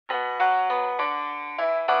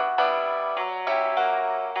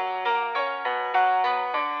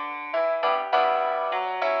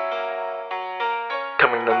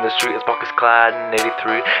the street is Marcus Clyde in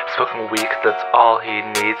 83, smoking weed 'cause that's all he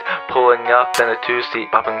needs. Pulling up in a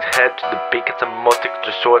two-seat, bopping his head to the beat, gets a multi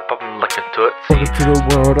just short, popping like a tootsie. Welcome to the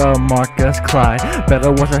world of Marcus Clyde.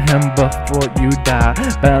 Better watch at him before you die.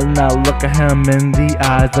 Better not look at him in the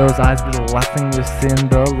eyes. Those eyes be the last thing you see in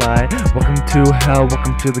the light. Welcome to hell,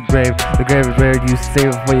 welcome to the grave. The grave is where you stay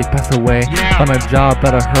before you pass away. Find a job,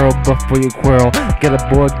 better hurl before you quarrel. Get a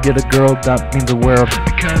boy, get a girl, that means the world.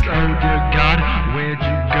 Because oh dear God, where'd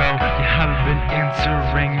you go? You haven't been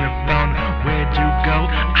answering your phone. Where'd you go?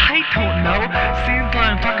 I don't know. Seems like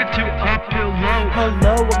I'm talking to a pillow.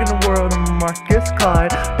 Hello, welcome to the world of Marcus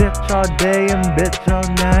Clyde. Bitch all day and bitch all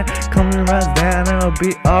night. Come and rise down and it'll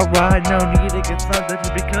be alright. No need to get something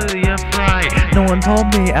just because you're fried. No one told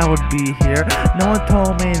me I would be here. No one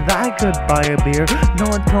told me that I could buy a beer. No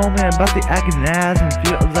one told me about the acting ass and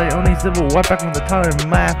feels like only civil war back from the time of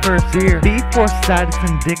my first year. Before status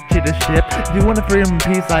and dictatorship, if you wanted freedom and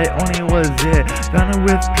peace, I only was it. Found it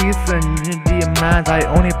with peace and unity of minds, I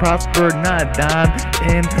only prospered, not a dime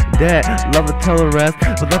in debt. Love to tell the rest,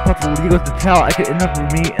 but love the legal to tell. I could end up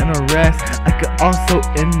with me in a rest. I could also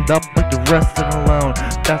end up like the rest and alone.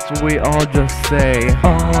 That's what we all just say.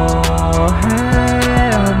 Oh,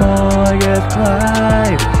 hey, Marcus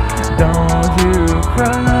Clyde, don't you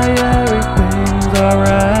cry, everything's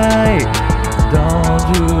alright. Don't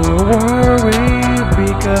you worry,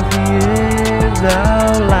 because he is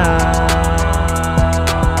alive.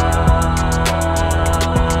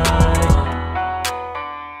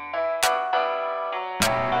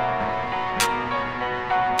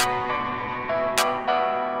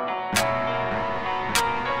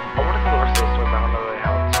 I want to tell the rest of the story, but I don't know really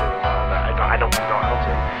how to. I don't know how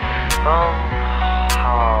to.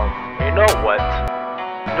 You know what?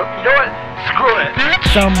 You know what? Screw it.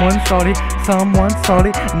 Someone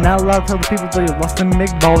salty, not allowed to tell the people that you lost in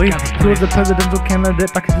McBaldy. He was a presidential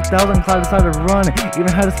candidate back in 2000, Clyde decided to run,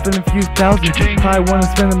 even had to spend a few thousand. Clyde wanted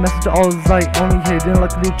to spend the message to all his life, only he didn't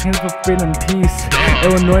like to do change for freedom and peace.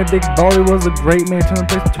 Illinois Big Baldy was a great man, turned the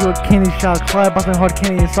place into a candy shop. Clyde bought some hard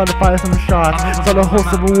candy and started fighting some shots. Started a whole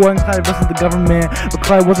civil war and Clyde versus the government. But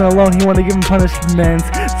Clyde wasn't alone, he wanted to give him punishments.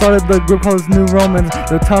 Started the group called his New Romans.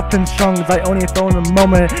 They're tough and strong, as I only fell in a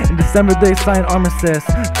moment. In December they signed armistice.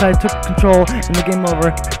 Clyde took control and the game over.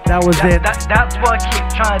 That was it. That's what I keep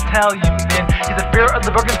trying to tell you, man. He's the fear of the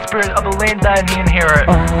broken spirit of the land that he inherit.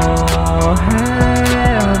 Oh,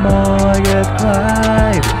 hey, Marcus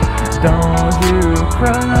Clyde, don't you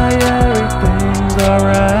cry, everything's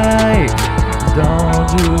alright. Don't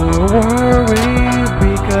you worry.